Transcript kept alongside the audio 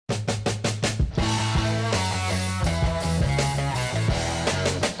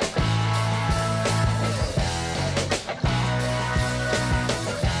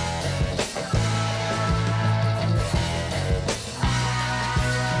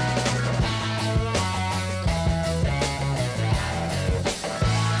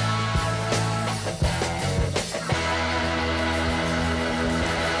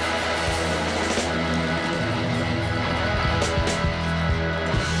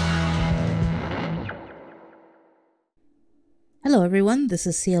Hello everyone, this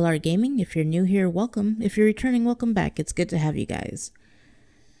is CLR Gaming. If you're new here, welcome. If you're returning, welcome back. It's good to have you guys.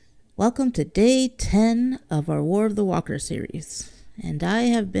 Welcome to day 10 of our War of the Walker series. And I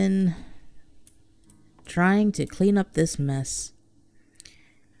have been trying to clean up this mess.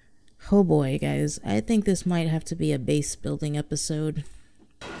 Oh boy, guys. I think this might have to be a base building episode.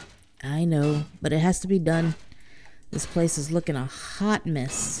 I know, but it has to be done. This place is looking a hot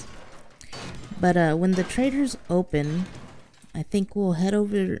mess. But when the traders open, I think we'll head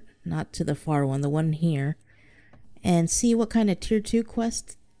over, not to the far one, the one here, and see what kind of tier 2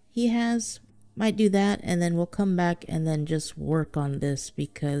 quest he has. Might do that, and then we'll come back and then just work on this,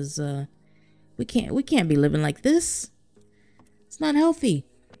 because we can't be living like this. It's not healthy.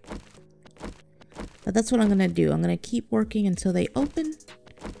 But that's what I'm gonna do. I'm gonna keep working until they open,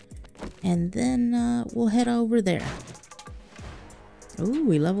 and then we'll head over there. Ooh,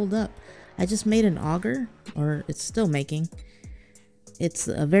 we leveled up. I just made an auger, or it's still making. It's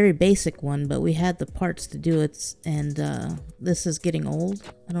a very basic one, but we had the parts to do it, and this is getting old.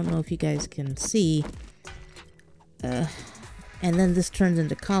 I don't know if you guys can see. And then this turns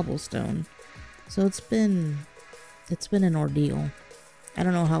into cobblestone. So it's been an ordeal. I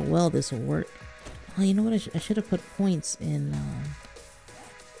don't know how well this will work. Oh, you know what? I should have put points in.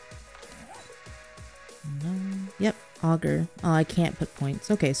 No. Yep, auger. Oh, I can't put points.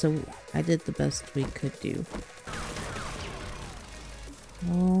 Okay, so I did the best we could do.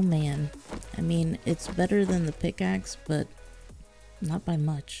 Oh man, I mean, it's better than the pickaxe, but not by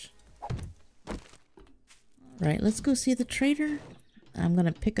much. Right, let's go see the trader. I'm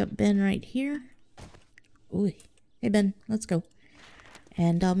gonna pick up Ben right here. Ooh, hey Ben, let's go.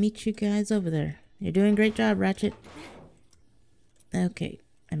 And I'll meet you guys over there. You're doing a great job, Ratchet. Okay,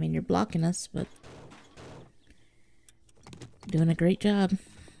 I mean, you're blocking us, but doing a great job.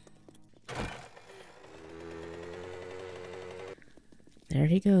 There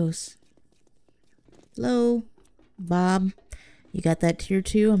he goes. Hello, Bob. You got that tier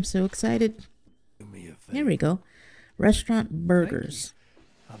 2? I'm so excited. There we go. Restaurant Burgers.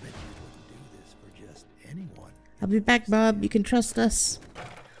 I bet you wouldn't do this for just anyone. I'll be back, Bob. You can trust us.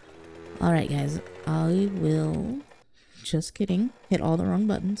 Alright, guys. I will... Just kidding. Hit all the wrong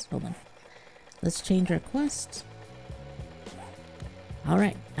buttons. Hold on. Let's change our quest.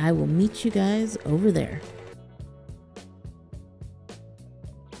 Alright. I will meet you guys over there.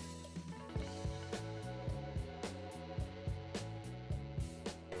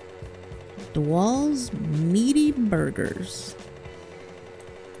 DeWall's Meaty Burgers.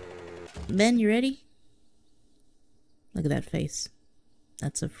 Ben, you ready? Look at that face.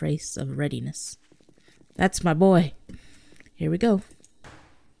 That's a face of readiness. That's my boy. Here we go.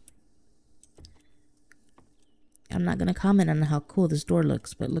 I'm not gonna comment on how cool this door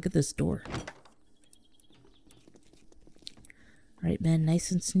looks, but look at this door. Alright, Ben,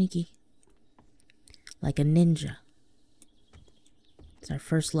 nice and sneaky. Like a ninja. It's our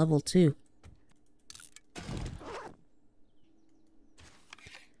first level, too.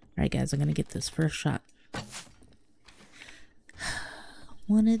 Alright guys, I'm gonna get this first shot.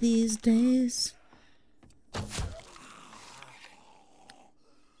 One of these days.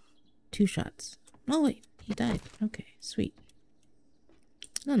 2 shots. Oh wait, he died. Okay, sweet.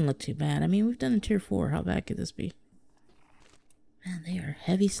 Doesn't look too bad. I mean, we've done a tier 4. How bad could this be? Man, they are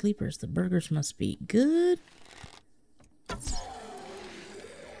heavy sleepers. The burgers must be good.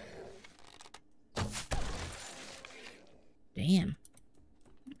 Damn.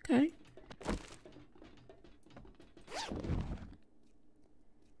 Okay.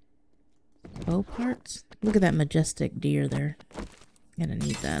 Bow parts. Look at that majestic deer there. Gonna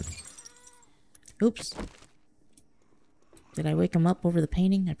need that. Oops. Did I wake him up over the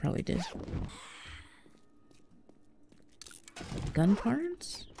painting? I probably did. Gun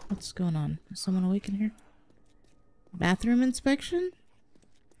parts? What's going on? Is someone awake in here? Bathroom inspection?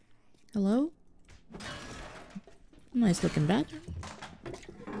 Hello? Nice looking bathroom.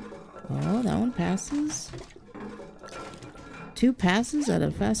 Oh, that one passes. 2 passes at a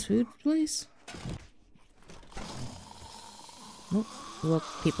fast food place? Nope. Woke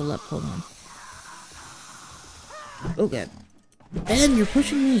people up. Hold on. Oh god. Ben, you're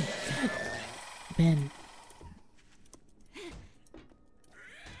pushing me. God. Ben.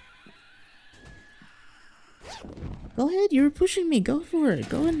 Go ahead, you were pushing me. Go for it.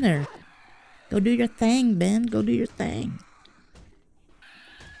 Go in there. Go do your thing, Ben. Go do your thing.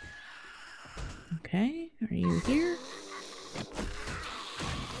 Okay, are you here?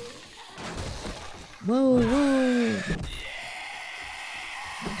 Whoa, whoa.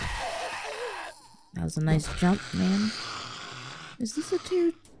 That was a nice jump, man. Is this a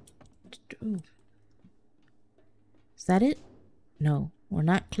tier... Oh. Is that it? No, we're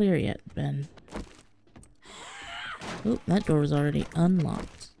not clear yet, Ben. Oh, that door was already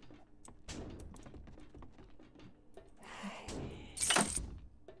unlocked.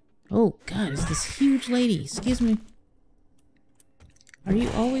 Oh, God, it's this huge lady. Excuse me. Are you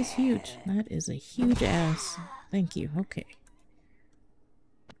always huge? That is a huge ass. Thank you. Okay.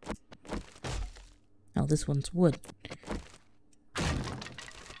 Oh, this one's wood.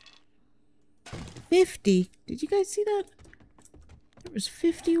 50? Did you guys see that? There was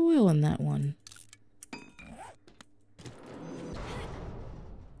 50 oil in that one.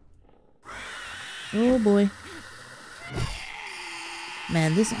 Oh boy.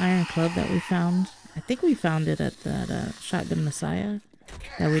 Man, this iron club that we found, I think we found it at that Shotgun Messiah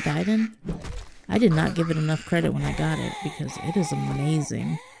that we died in. I did not give it enough credit when I got it because it is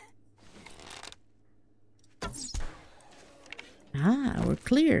amazing. Ah, we're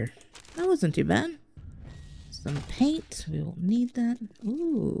clear. That wasn't too bad. Some paint. We will need that.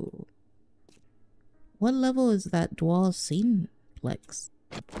 Ooh. What level is that Dwall Sceneplex?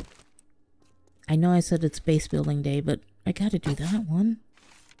 I know I said it's base building day, but I gotta do that one.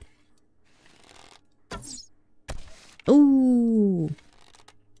 Ooh.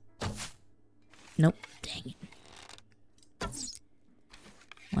 Nope. Dang it.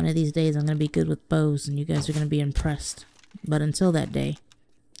 One of these days I'm gonna be good with bows and you guys are gonna be impressed. But until that day,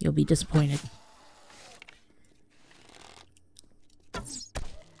 you'll be disappointed.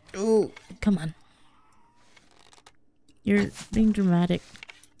 Oh, come on. You're being dramatic.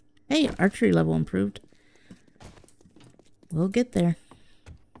 Hey, archery level improved. We'll get there.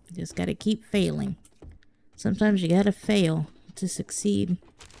 Just gotta keep failing. Sometimes you gotta fail to succeed.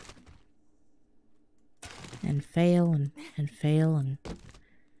 And fail and fail and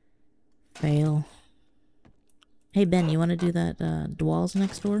fail. Hey, Ben, you want to do that Dwalls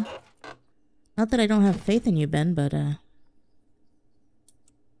next door? Not that I don't have faith in you, Ben, but I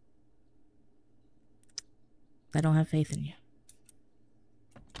don't have faith in you.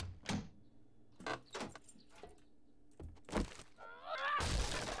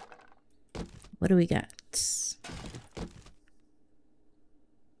 What do we got? Some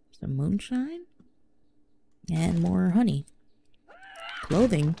moonshine? And more honey.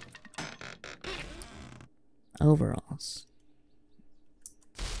 Clothing. Overalls.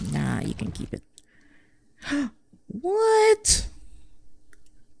 Nah, you can keep it. What?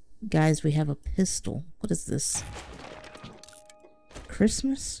 Guys, we have a pistol. What is this?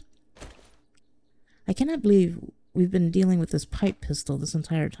 Christmas? I cannot believe we've been dealing with this pipe pistol this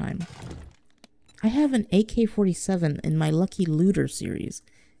entire time. I have an AK-47 in my Lucky Looter series,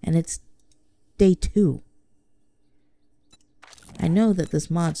 and it's day 2. I know that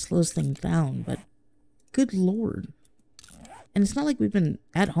this mod slows things down, but good lord. And it's not like we've been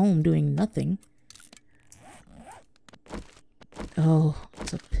at home doing nothing. Oh,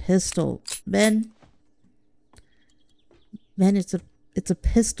 it's a pistol. Ben? Ben, it's a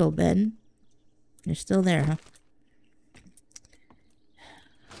pistol, Ben. You're still there, huh?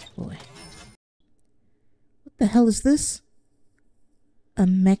 Boy. What the hell is this? A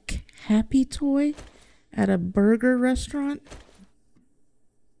mech happy toy at a burger restaurant?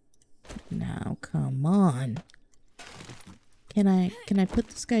 Now, come on. Can I put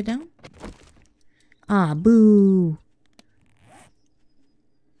this guy down? Ah, boo.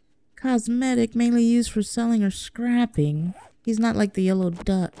 Cosmetic, mainly used for selling or scrapping. He's not like the yellow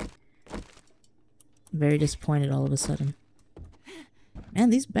duck. Very disappointed all of a sudden. Man,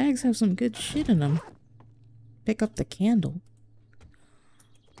 these bags have some good shit in them. Pick up the candle.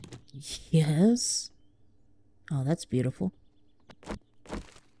 Yes. Oh, that's beautiful.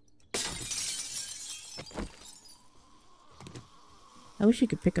 I wish you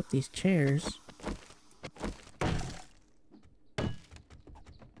could pick up these chairs.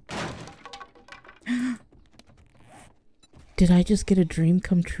 Did I just get a dream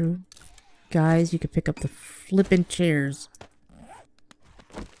come true? Guys, you could pick up the flippin' chairs.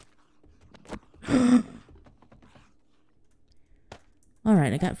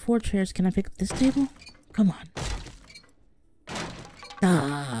 Alright, I got 4 chairs. Can I pick up this table? Come on.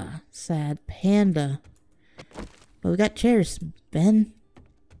 Ah, sad panda. But we got chairs, Ben.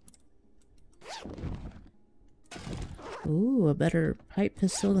 Ooh, a better pipe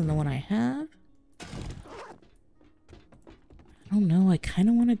pistol than the one I have. I don't know, I kind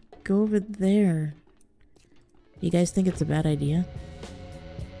of want to go over there. Do you guys think it's a bad idea?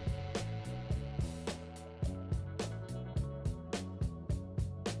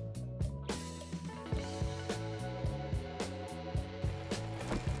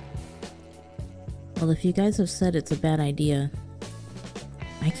 Well, if you guys have said it's a bad idea,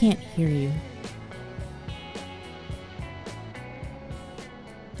 I can't hear you.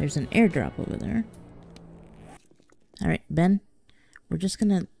 There's an airdrop over there. Alright, Ben. We're just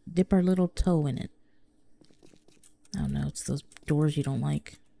gonna dip our little toe in it. Oh no, it's those doors you don't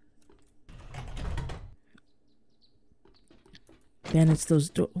like. Ben, it's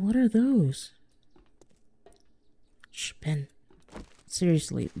those doors. What are those? Shh, Ben.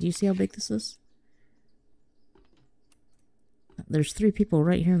 Seriously, do you see how big this is? There's 3 people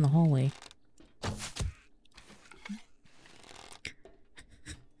right here in the hallway.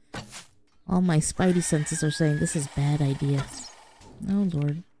 All my spidey senses are saying this is bad idea. Oh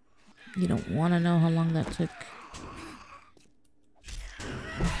lord. You don't want to know how long that took.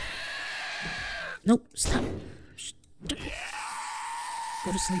 Nope, stop. Go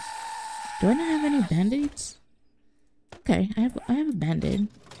to sleep. Do I not have any band-aids? Okay, I have a band-aid.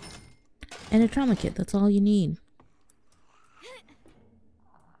 And a trauma kit, that's all you need.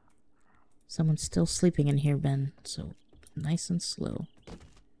 Someone's still sleeping in here, Ben, so nice and slow.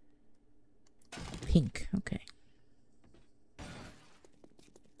 Pink, okay.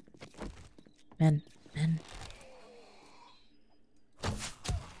 Ben.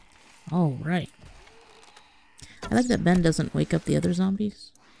 All right. I like that Ben doesn't wake up the other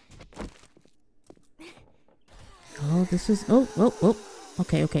zombies. Oh, this is... Oh.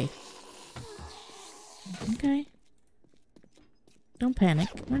 Okay. Okay. Don't panic.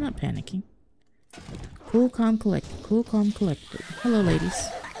 We're not panicking. Cool, calm, collected. Cool, calm, collected. Hello, ladies.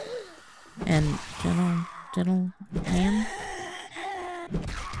 And gentleman.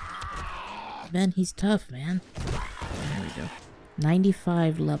 Ben, he's tough, man. There we go.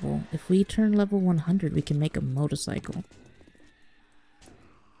 95 level. If we turn level 100, we can make a motorcycle.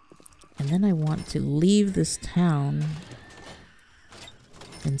 And then I want to leave this town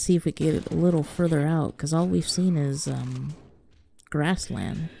and see if we get it a little further out, because all we've seen is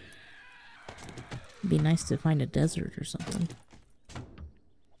grassland. It'd be nice to find a desert or something.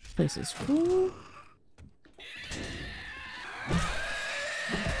 This place is cool.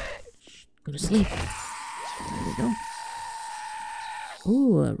 Go to sleep. There we go.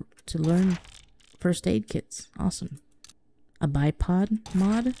 Ooh, to learn first aid kits. Awesome. A bipod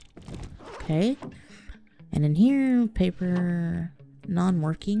mod. Okay. And in here, paper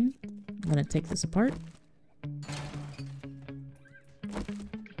non-working. I'm gonna take this apart.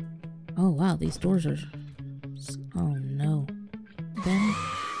 Oh wow, these doors are... Oh no. Ben?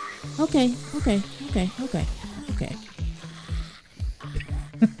 Okay.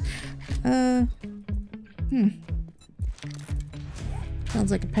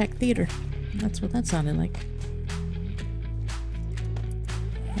 Sounds like a packed theater. That's what that sounded like.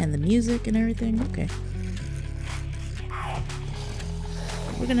 And the music and everything. Okay.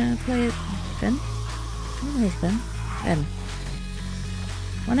 We're gonna play it. Ben? Where's Ben? Ben.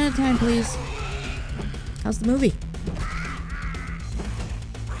 One at a time, please. How's the movie?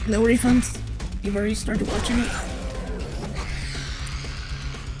 No refunds? You've already started watching it?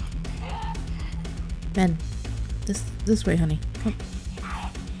 Ben. This way, honey. Come.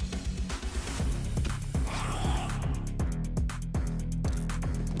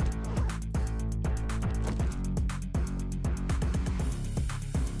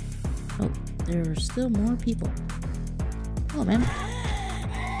 Oh, there are still more people. Hello, man.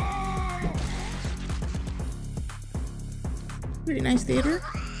 Pretty nice theater.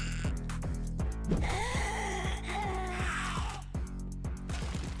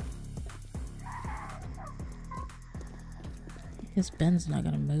 I guess Ben's not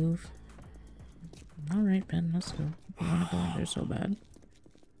gonna move. Alright, Ben, let's go. You wanna go in there so bad.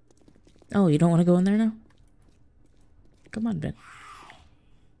 Oh, you don't wanna go in there now? Come on, Ben.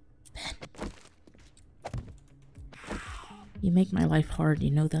 Ben. You make my life hard,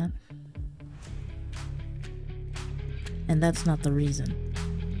 you know that? And that's not the reason.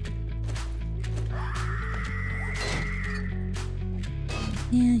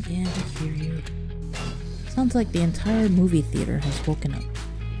 Yeah, I hear you. Sounds like the entire movie theater has woken up.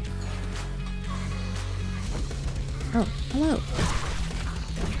 Oh, hello.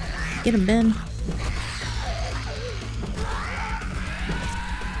 Get him, Ben.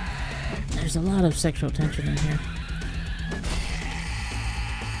 There's a lot of sexual tension in here.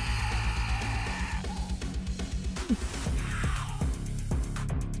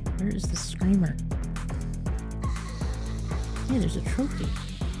 Where is the screamer? Hey, there's a trophy.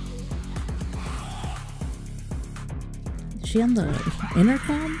 Is she on the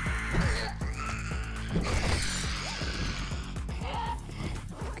intercom?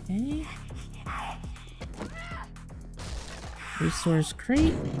 Okay. Resource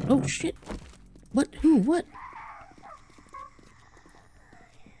crate. Oh shit. What? Who? What?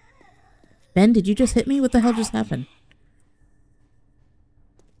 Ben, did you just hit me? What the hell just happened?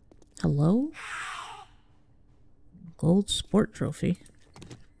 Gold sport trophy.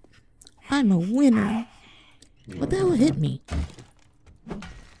 I'm a winner. What the hell hit me? I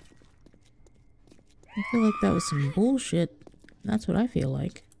feel like that was some bullshit. That's what I feel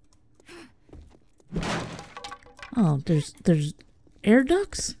like. Oh, there's air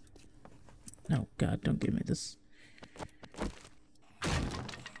ducts? Oh god, don't give me this.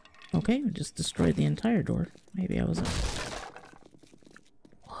 Okay, we just destroyed the entire door. Maybe I was up.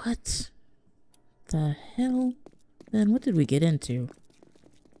 What the hell? Then what did we get into?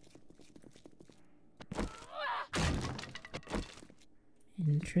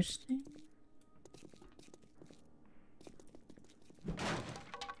 Interesting. I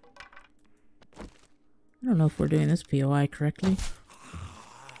don't know if we're doing this POI correctly.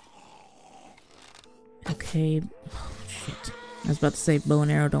 Okay. Oh, shit. I was about to say bow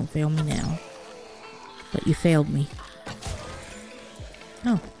and arrow, don't fail me now. But you failed me.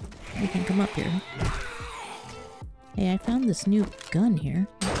 Oh, we can come up here. Hey, I found this new gun here.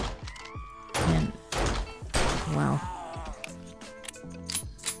 And, wow.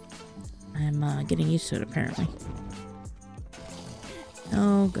 I'm getting used to it apparently.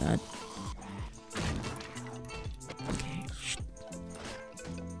 Oh god. Okay.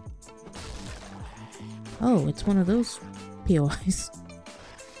 Oh, it's one of those POIs.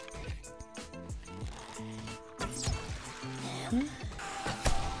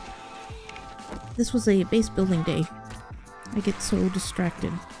 This was a base building day. I get so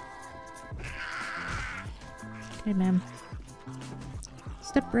distracted. Okay, ma'am.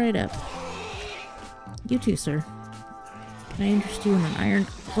 Step right up. You too, sir. Can I interest you in an iron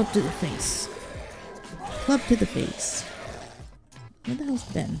club to the face? Club to the face. Where the hell's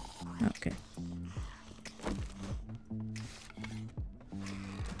Ben? Okay.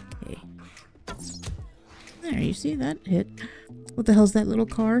 Okay. There, you see that hit? What the hell's that little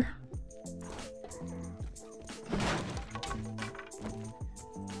car?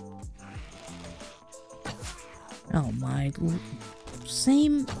 Oh my,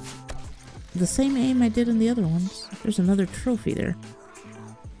 the same aim I did in the other ones. There's another trophy there.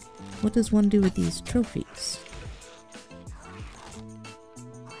 What does one do with these trophies?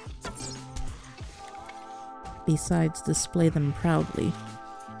 Besides display them proudly.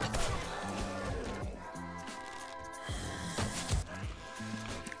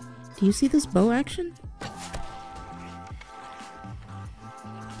 Do you see this bow action?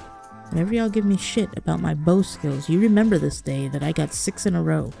 Whenever y'all give me shit about my bow skills, you remember this day that I got 6 in a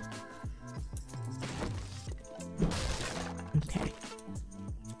row. Okay.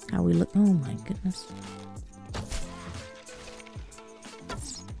 How we look? Oh my goodness.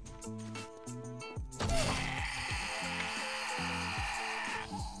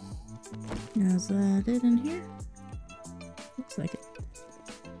 Is that it in here? Looks like it.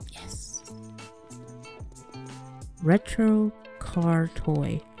 Yes. Retro car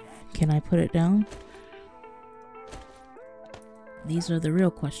toy. Can I put it down? These are the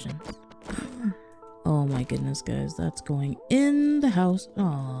real questions. Oh my goodness, guys. That's going in the house.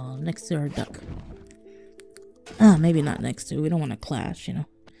 Oh, next to our duck. Maybe not next to. We don't want to clash, you know.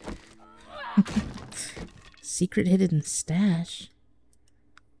 Secret hidden stash.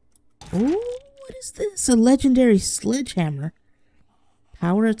 Oh, what is this? A legendary sledgehammer.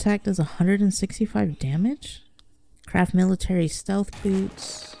 Power attack does 165 damage? Craft military stealth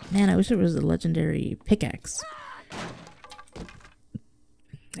boots. Man, I wish it was a legendary pickaxe.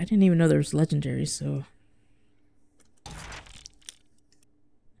 I didn't even know there was legendaries, so...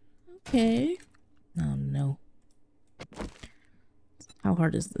 Okay. Oh, no. How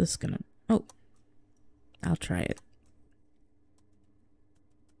hard is this gonna... Oh. I'll try it.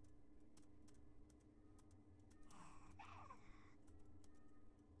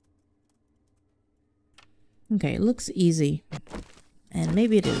 Okay, it looks easy. And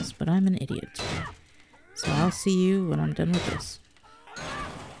maybe it is, but I'm an idiot. So I'll see you when I'm done with this.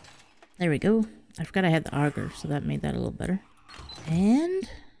 There we go. I forgot I had the auger, so that made that a little better. And...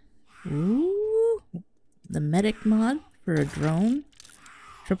 Ooh! The medic mod for a drone.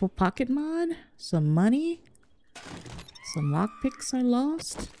 Triple pocket mod. Some money. Some lockpicks I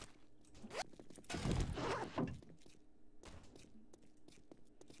lost.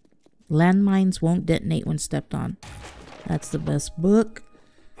 Landmines won't detonate when stepped on. That's the best book.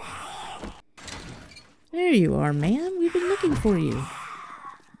 There you are, man. We've been looking for you.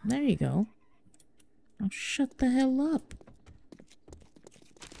 There you go. Now shut the hell up.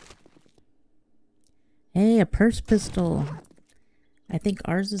 Hey, a purse pistol. I think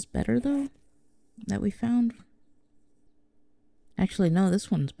ours is better, though. That we found. Actually, no, this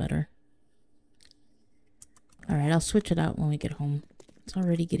one's better. Alright, I'll switch it out when we get home. It's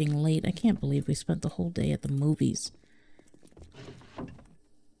already getting late. I can't believe we spent the whole day at the movies.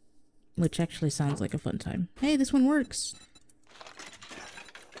 which actually sounds like a fun time. Hey, this one works.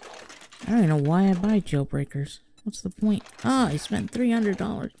 I don't even know why I buy jailbreakers. What's the point? Ah, I spent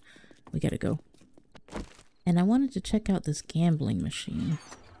 $300. We gotta go. And I wanted to check out this gambling machine.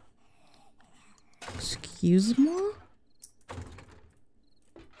 Excuse me?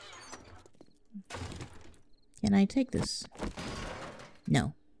 Can I take this?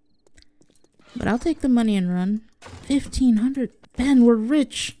 No. But I'll take the money and run. 1,500. Ben, we're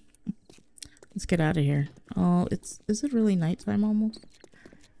rich. Let's get out of here. Oh, is it really nighttime almost?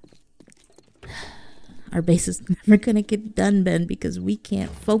 Our base is never gonna get done, Ben, because we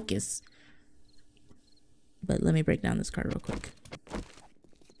can't focus. But let me break down this card real quick.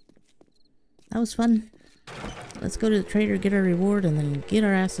 That was fun. Let's go to the trader, get our reward, and then get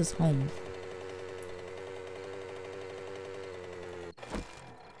our asses home.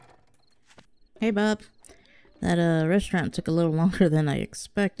 Hey, Bob. That restaurant took a little longer than I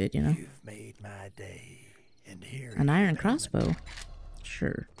expected, you know. You've made my day, and here An iron crossbow?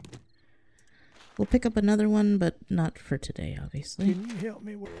 Sure. We'll pick up another one, but not for today, obviously. Can you help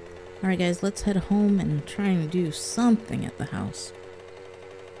me? Alright guys, let's head home and try and do something at the house.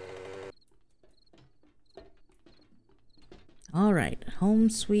 Alright, home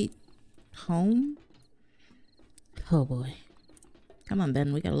sweet home? Oh boy. Come on,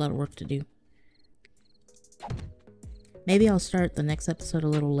 Ben, we got a lot of work to do. Maybe I'll start the next episode a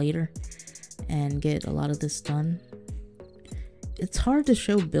little later and get a lot of this done. It's hard to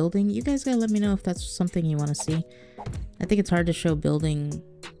show building. You guys gotta let me know if that's something you want to see. I think it's hard to show building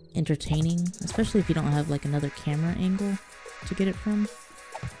entertaining, especially if you don't have like another camera angle to get it from.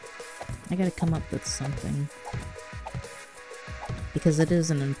 I gotta come up with something, because it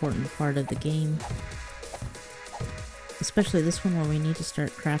is an important part of the game, especially this one where we need to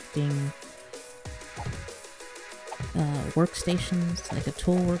start crafting workstations, like a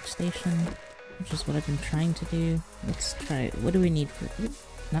tool workstation, which is what I've been trying to do. Let's try it. What do we need for,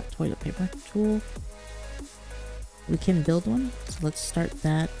 not toilet paper, tool? We can build one, so let's start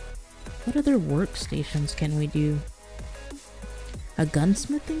that. What other workstations can we do? A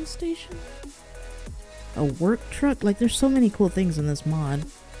gunsmithing station? A work truck? Like, there's so many cool things in this mod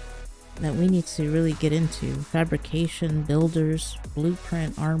that we need to really get into. Fabrication, builders,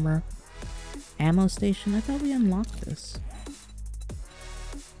 blueprint, armor, ammo station. I thought we unlocked this.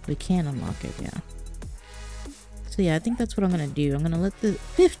 We can unlock it, yeah. So yeah, I think that's what I'm gonna do. I'm gonna let the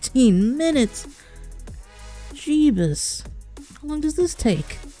 15 minutes. Jeebus. How long does this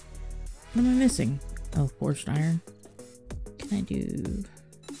take? What am I missing? Oh, forged iron. Can I do...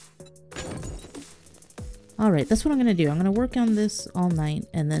 Alright, that's what I'm gonna do. I'm gonna work on this all night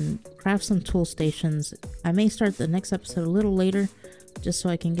and then craft some tool stations. I may start the next episode a little later, just so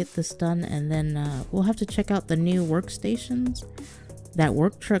I can get this done, and then we'll have to check out the new workstations. That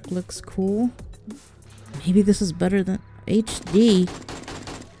work truck looks cool. Maybe this is better than HD.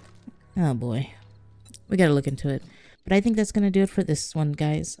 Oh boy. We gotta look into it. But I think that's gonna do it for this one,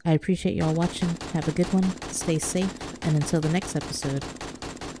 guys. I appreciate y'all watching. Have a good one. Stay safe. And until the next episode.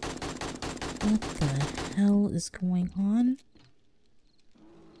 What the hell is going on?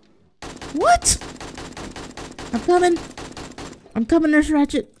 What? I'm coming. I'm coming, Nurse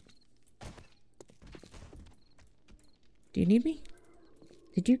Ratchet. Do you need me?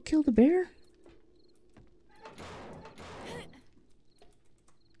 Did you kill the bear?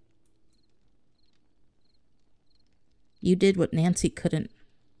 You did what Nancy couldn't.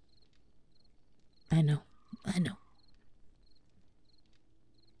 I know. I know.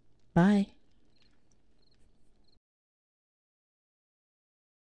 Bye.